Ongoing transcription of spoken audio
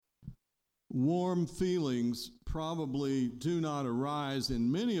Warm feelings probably do not arise in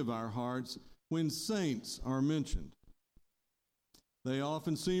many of our hearts when saints are mentioned. They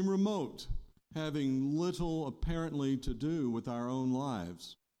often seem remote, having little apparently to do with our own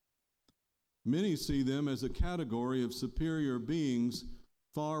lives. Many see them as a category of superior beings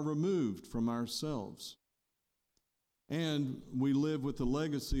far removed from ourselves. And we live with the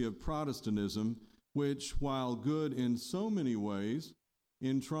legacy of Protestantism, which, while good in so many ways,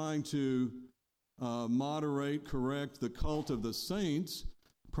 in trying to moderate, correct the cult of the saints,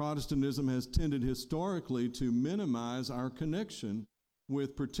 Protestantism has tended historically to minimize our connection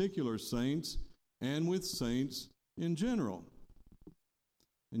with particular saints and with saints in general.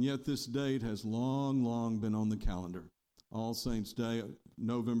 And yet this date has long, long been on the calendar. All Saints' Day,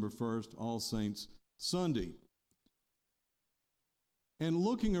 November 1st, All Saints Sunday. And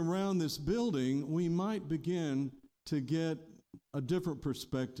looking around this building, we might begin to get a different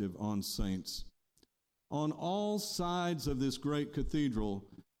perspective on saints. On all sides of this great cathedral,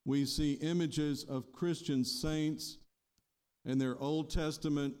 we see images of Christian saints and their Old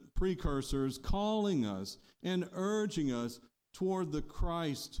Testament precursors calling us and urging us toward the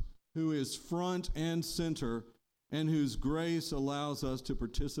Christ who is front and center and whose grace allows us to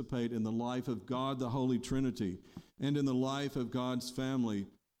participate in the life of God, the Holy Trinity, and in the life of God's family,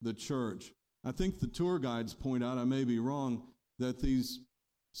 the church. I think the tour guides point out, I may be wrong, that these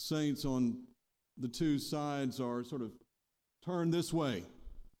saints on the two sides are sort of turned this way,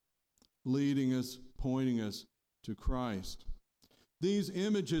 leading us, pointing us to Christ. These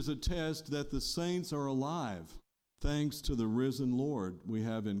images attest that the saints are alive, thanks to the risen Lord we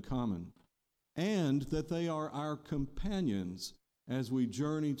have in common, and that they are our companions as we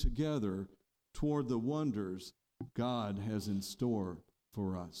journey together toward the wonders God has in store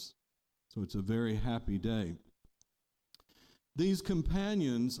for us. So it's a very happy day. These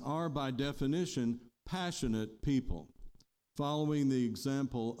companions are, by definition, passionate people, following the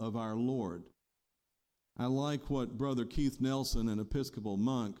example of our Lord. I like what Brother Keith Nelson, an Episcopal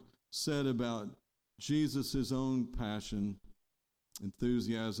monk, said about Jesus' own passion,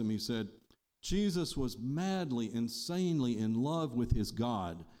 enthusiasm. He said, Jesus was madly, insanely in love with his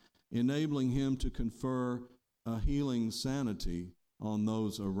God, enabling him to confer a healing sanity on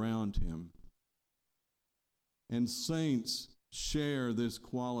those around him. And saints share this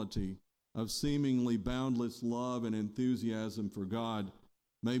quality of seemingly boundless love and enthusiasm for God,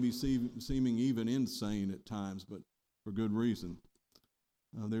 maybe seeming even insane at times, but for good reason.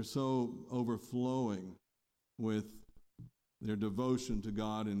 They're so overflowing with their devotion to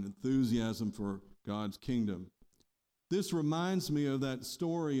God and enthusiasm for God's kingdom. This reminds me of that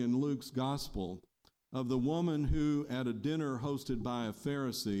story in Luke's gospel of the woman who, at a dinner hosted by a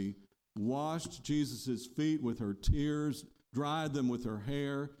Pharisee, washed Jesus' feet with her tears, dried them with her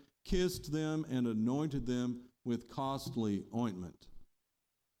hair, kissed them, and anointed them with costly ointment.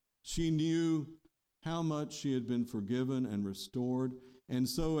 She knew how much she had been forgiven and restored, and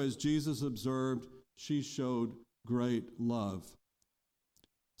so, as Jesus observed, she showed great love.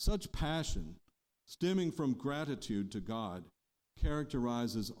 Such passion, stemming from gratitude to God,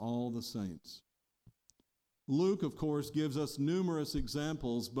 characterizes all the saints. Luke, of course, gives us numerous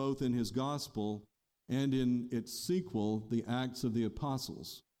examples both in his gospel and in its sequel, the Acts of the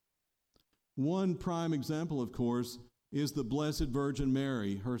Apostles. One prime example, of course, is the Blessed Virgin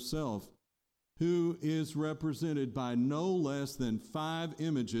Mary herself, who is represented by no less than 5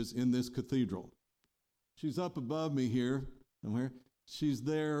 images in this cathedral. She's up above me here, somewhere. She's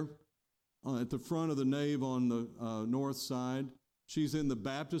there at the front of the nave on the north side. She's in the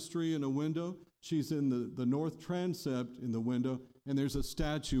baptistry in a window. She's in the north transept in the window, and there's a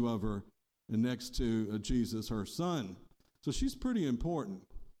statue of her next to Jesus, her son. So she's pretty important.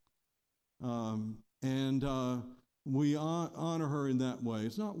 We honor her in that way.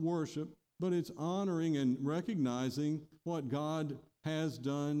 It's not worship, but it's honoring and recognizing what God has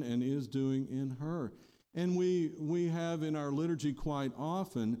done and is doing in her. And we have in our liturgy quite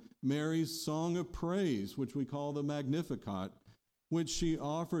often Mary's song of praise, which we call the Magnificat, which she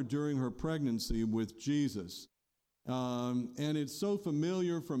offered during her pregnancy with Jesus. And it's so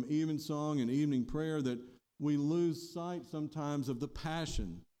familiar from evensong and evening prayer that we lose sight sometimes of the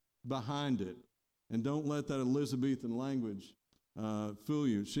passion behind it. And don't let that Elizabethan language fool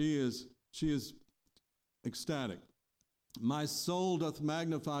you. She is ecstatic. My soul doth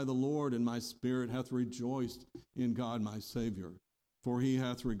magnify the Lord, and my spirit hath rejoiced in God my Savior. For he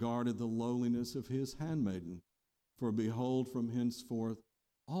hath regarded the lowliness of his handmaiden. For behold, from henceforth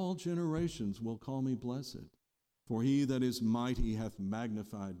all generations will call me blessed. For he that is mighty hath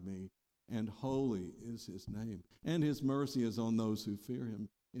magnified me, and holy is his name. And his mercy is on those who fear him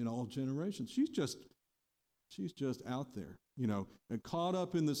in all generations. She's just out there, and caught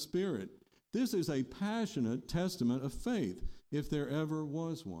up in the Spirit. This is a passionate testament of faith, if there ever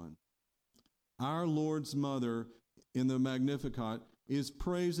was one. Our Lord's mother in the Magnificat is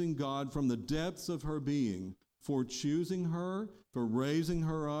praising God from the depths of her being for choosing her, for raising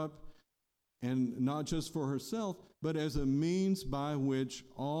her up, and not just for herself, but as a means by which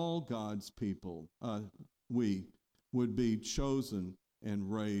all God's people, we, would be chosen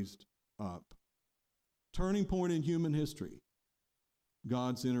and raised up. Turning point in human history,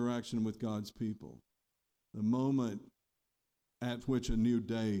 God's interaction with God's people, the moment at which a new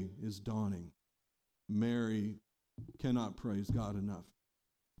day is dawning. Mary cannot praise God enough.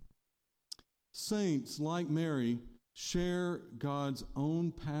 Saints, like Mary, share God's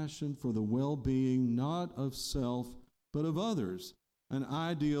own passion for the well-being not of self, but of others, an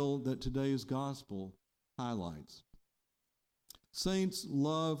ideal that today's gospel highlights. Saints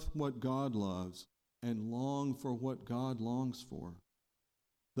love what God loves and long for what God longs for.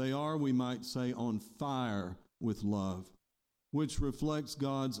 They are, we might say, on fire with love, which reflects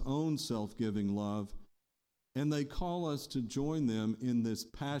God's own self-giving love, and they call us to join them in this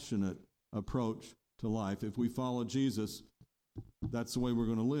passionate approach to life. If we follow Jesus, that's the way we're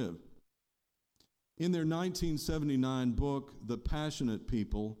going to live. In their 1979 book, The Passionate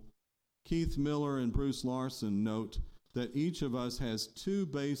People, Keith Miller and Bruce Larson note that each of us has two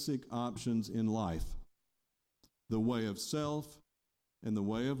basic options in life: the way of self and the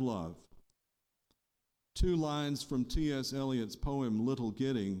way of love. Two lines from T.S. Eliot's poem, Little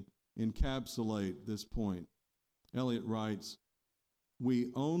Gidding, encapsulate this point. Eliot writes,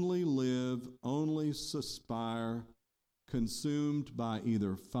 "We only live, only suspire, consumed by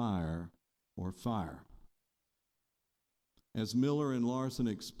either fire or fire." As Miller and Larson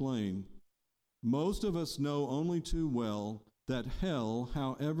explain, most of us know only too well that hell,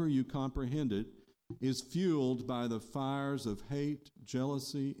 however you comprehend it, is fueled by the fires of hate,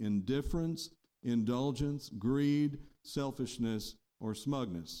 jealousy, indifference, indulgence, greed, selfishness, or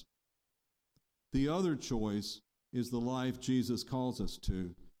smugness. The other choice is the life Jesus calls us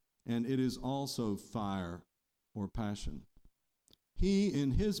to, and it is also fire or passion. He,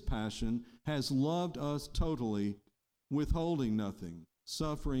 in his passion, has loved us totally, withholding nothing,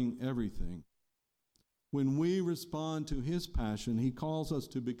 suffering everything. When we respond to his passion, he calls us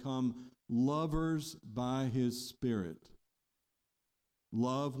to become lovers by his Spirit.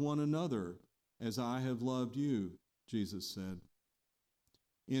 Love one another as I have loved you, Jesus said.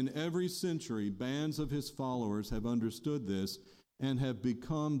 In every century, bands of his followers have understood this and have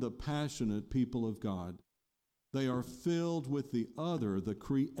become the passionate people of God. They are filled with the other, the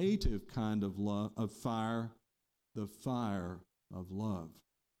creative kind of love, of fire, the fire of love.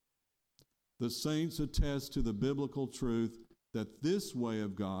 The saints attest to the biblical truth that this way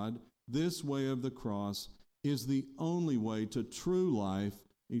of God, this way of the cross, is the only way to true life,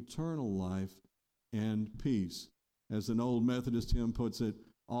 eternal life, and peace. As an old Methodist hymn puts it,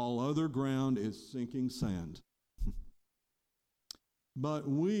 all other ground is sinking sand. But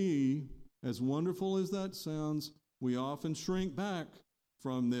we, as wonderful as that sounds, we often shrink back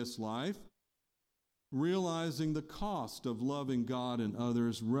from this life, realizing the cost of loving God and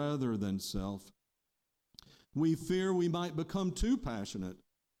others rather than self. We fear we might become too passionate,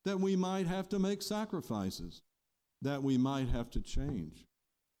 that we might have to make sacrifices, that we might have to change.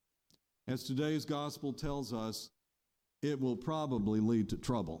 As today's gospel tells us, it will probably lead to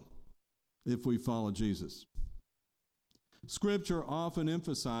trouble if we follow Jesus. Scripture often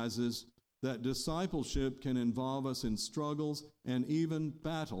emphasizes that discipleship can involve us in struggles and even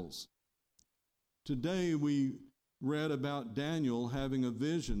battles. Today we read about Daniel having a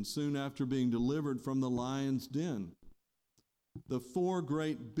vision soon after being delivered from the lion's den. The four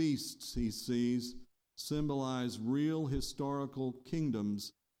great beasts he sees symbolize real historical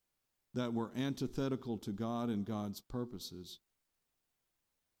kingdoms that were antithetical to God and God's purposes.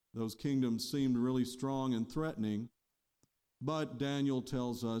 Those kingdoms seemed really strong and threatening, but Daniel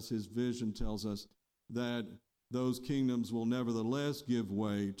tells us, his vision tells us, that those kingdoms will nevertheless give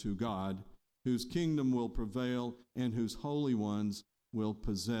way to God, whose kingdom will prevail and whose holy ones will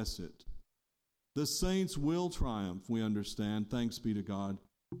possess it. The saints will triumph, we understand, thanks be to God,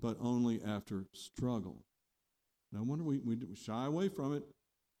 but only after struggle. No wonder we shy away from it.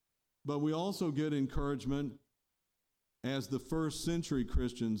 But we also get encouragement, as the first century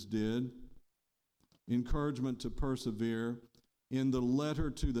Christians did, encouragement to persevere in the letter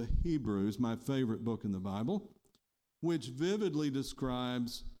to the Hebrews, my favorite book in the Bible, which vividly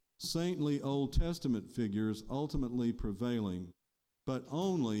describes saintly Old Testament figures ultimately prevailing, but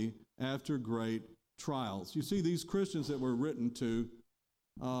only after great trials. You see, these Christians that were written to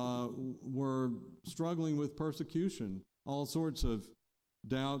were struggling with persecution, all sorts of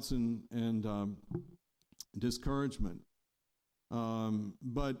doubts and discouragement.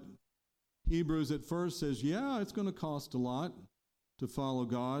 But Hebrews at first says, yeah, it's going to cost a lot to follow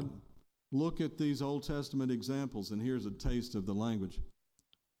God. Look at these Old Testament examples, and here's a taste of the language.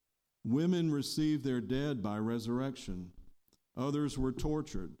 Women received their dead by resurrection. Others were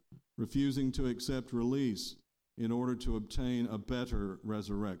tortured, refusing to accept release in order to obtain a better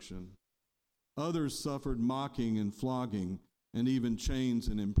resurrection. Others suffered mocking and flogging and even chains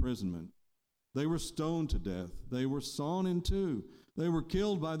and imprisonment. They were stoned to death. They were sawn in two. They were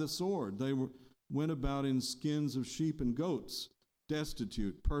killed by the sword. They went about in skins of sheep and goats,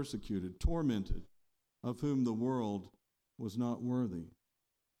 destitute, persecuted, tormented, of whom the world was not worthy.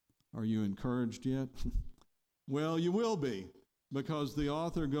 Are you encouraged yet? Well, you will be, because the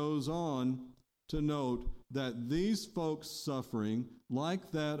author goes on to note that these folks' suffering,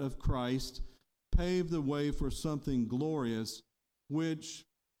 like that of Christ, paved the way for something glorious, which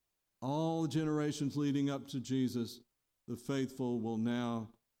all generations leading up to Jesus, the faithful will now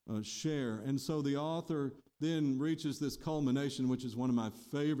share. And so the author then reaches this culmination, which is one of my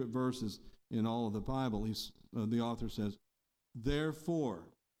favorite verses in all of the Bible. The author says, "Therefore,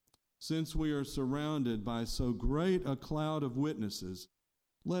 since we are surrounded by so great a cloud of witnesses,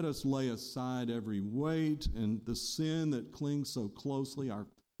 let us lay aside every weight and the sin that clings so closely, our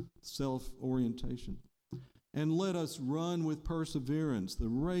self-orientation. And let us run with perseverance the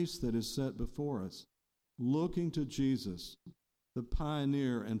race that is set before us, looking to Jesus, the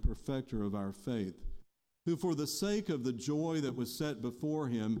pioneer and perfecter of our faith, who for the sake of the joy that was set before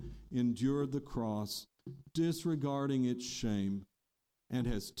him endured the cross, disregarding its shame, and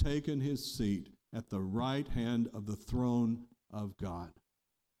has taken his seat at the right hand of the throne of God."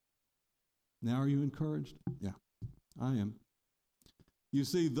 Now are you encouraged? Yeah, I am. You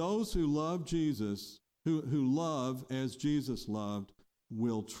see, those who love Jesus, who love as Jesus loved,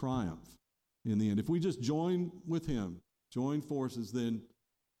 will triumph in the end. If we just join with him, join forces, then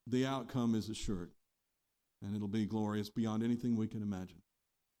the outcome is assured. And it'll be glorious beyond anything we can imagine.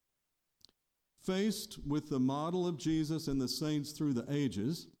 Faced with the model of Jesus and the saints through the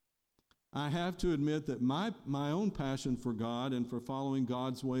ages, I have to admit that my own passion for God and for following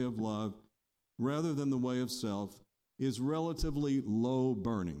God's way of love, rather than the way of self, is relatively low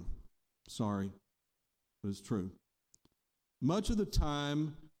burning. Sorry, but it's true. Much of the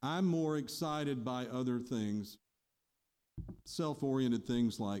time, I'm more excited by other things, self-oriented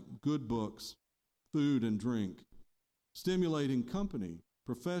things like good books, food and drink, stimulating company,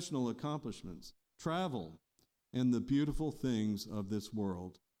 professional accomplishments, travel, and the beautiful things of this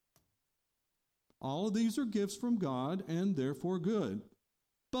world. All of these are gifts from God and therefore good.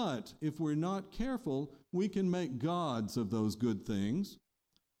 But if we're not careful, we can make gods of those good things,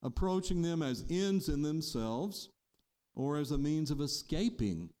 approaching them as ends in themselves or as a means of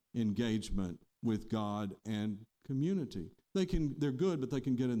escaping engagement with God and community. They're good, but they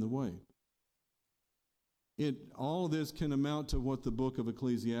can get in the way. All of this can amount to what the book of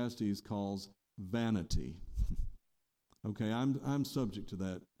Ecclesiastes calls vanity. Okay, I'm subject to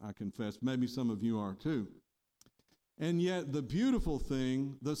that, I confess. Maybe some of you are too. And yet the beautiful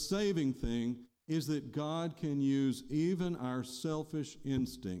thing, the saving thing, is that God can use even our selfish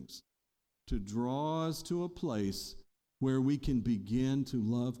instincts to draw us to a place where we can begin to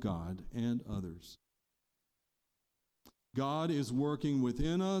love God and others. God is working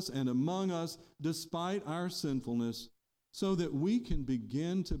within us and among us despite our sinfulness so that we can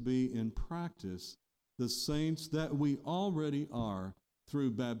begin to be in practice the saints that we already are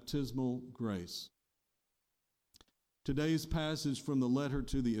through baptismal grace. Today's passage from the letter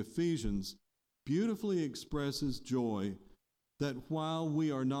to the Ephesians beautifully expresses joy that while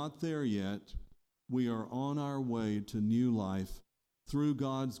we are not there yet, we are on our way to new life through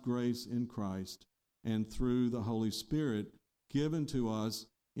God's grace in Christ and through the Holy Spirit given to us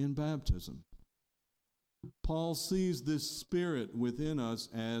in baptism. Paul sees this Spirit within us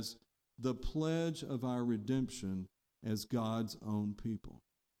as the pledge of our redemption as God's own people.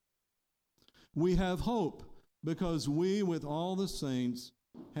 We have hope because we, with all the saints,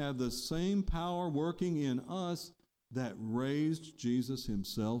 have the same power working in us that raised Jesus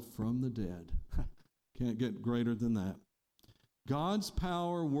himself from the dead. Can't get greater than that. God's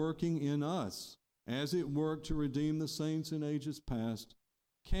power working in us, as it worked to redeem the saints in ages past,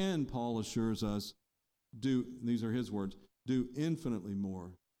 can, Paul assures us, these are his words, do infinitely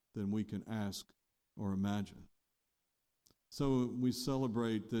more than we can ask or imagine. So we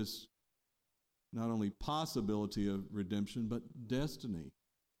celebrate this not only possibility of redemption, but destiny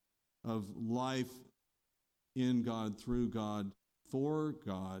of life in God, through God, for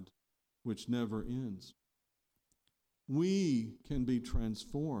God, which never ends. We can be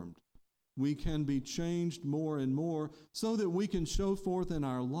transformed. We can be changed more and more so that we can show forth in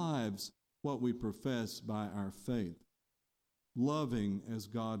our lives what we profess by our faith, loving as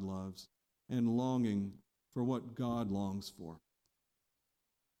God loves and longing for what God longs for.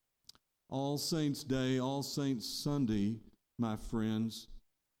 All Saints' Day, All Saints' Sunday, my friends,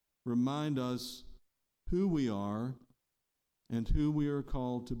 remind us who we are and who we are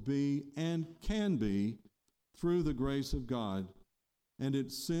called to be and can be through the grace of God. And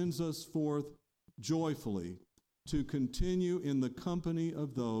it sends us forth joyfully to continue in the company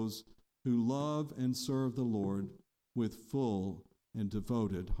of those who love and serve the Lord with full and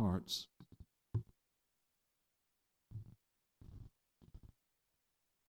devoted hearts.